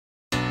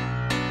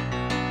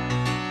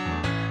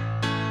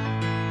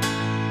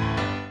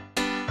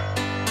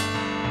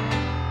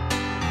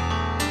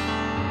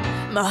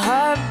My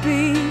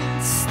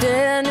heartbeat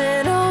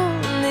standing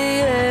on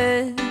the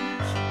edge,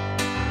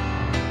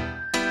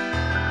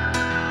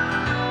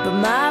 but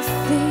my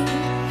feet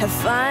have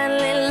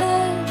finally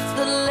left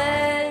the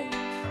ledge.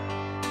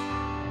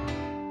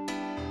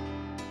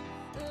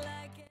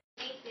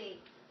 Macy,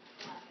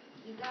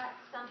 you got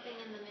something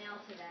in the mail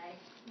today.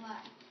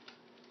 What?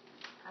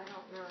 I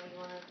don't know. You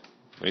want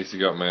to... Macy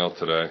got mail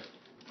today.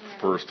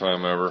 Yeah. First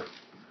time ever.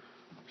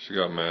 She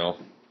got mail.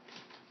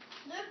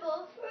 They're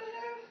both for her.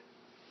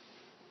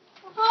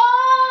 Oh!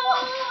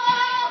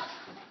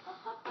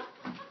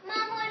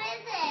 Mom, what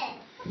is it?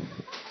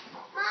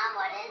 Mom,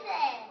 what is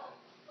it?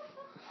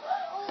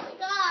 Oh my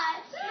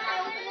gosh. Can I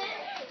open it?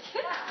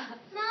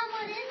 Mom,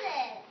 what is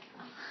it?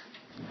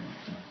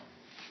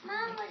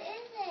 Mom, what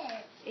is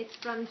it? It's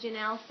from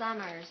Jenelle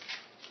Summers.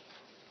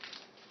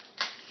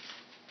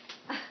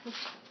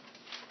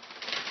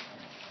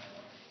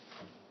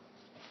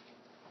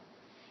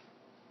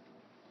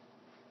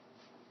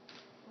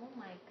 Oh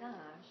my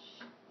gosh.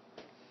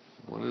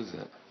 What is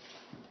it?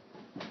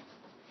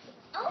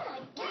 Oh my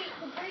gosh,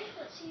 the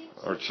bracelet she...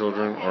 Our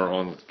children are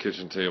on the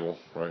kitchen table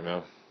right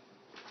now.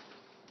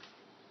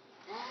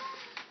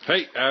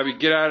 Hey, Abby,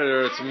 get out of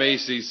there. It's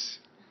Macy's.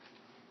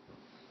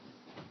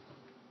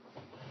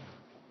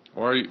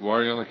 Why are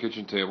you on the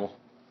kitchen table?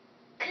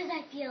 Because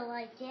I feel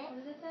like it.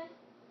 What does it say?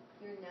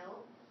 Your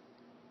note?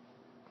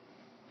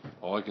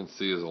 All I can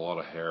see is a lot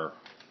of hair.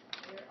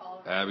 You're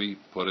all... Abby,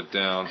 put it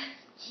down.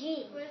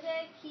 Gee. Where did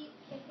I keep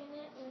kicking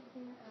it with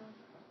your...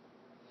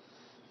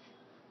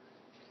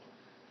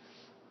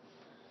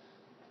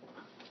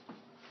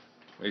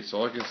 Hey, so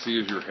all I can see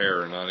is your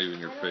hair and not even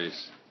your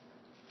face.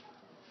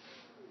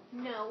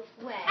 No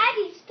way.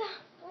 Abby, stop.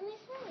 Let me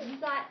see. You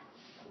got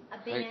a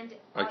band.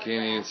 I can't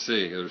even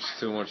see. There's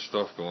too much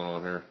stuff going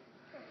on here.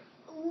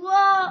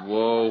 Whoa.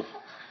 Whoa.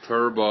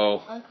 Turbo.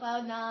 On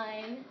cloud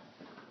 9.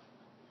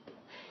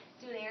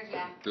 Do an air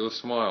jack. Do a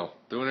smile.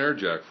 Do an air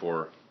jack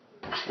for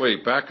her.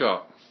 Wait, back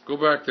up. Go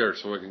back there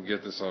so I can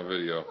get this on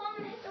video.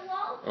 Mom, hit the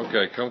wall.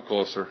 Okay, come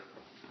closer.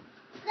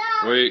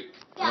 Stop. Wait,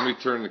 let me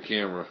turn the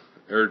camera.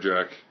 Air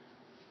jack.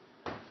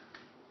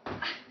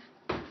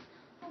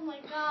 Oh my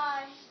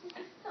gosh. This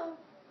is so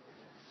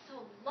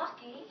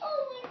Lucky.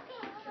 Oh my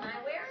gosh. Can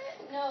I wear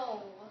it?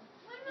 No.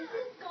 This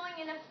is going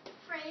in a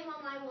frame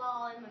on my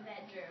wall in my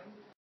bedroom.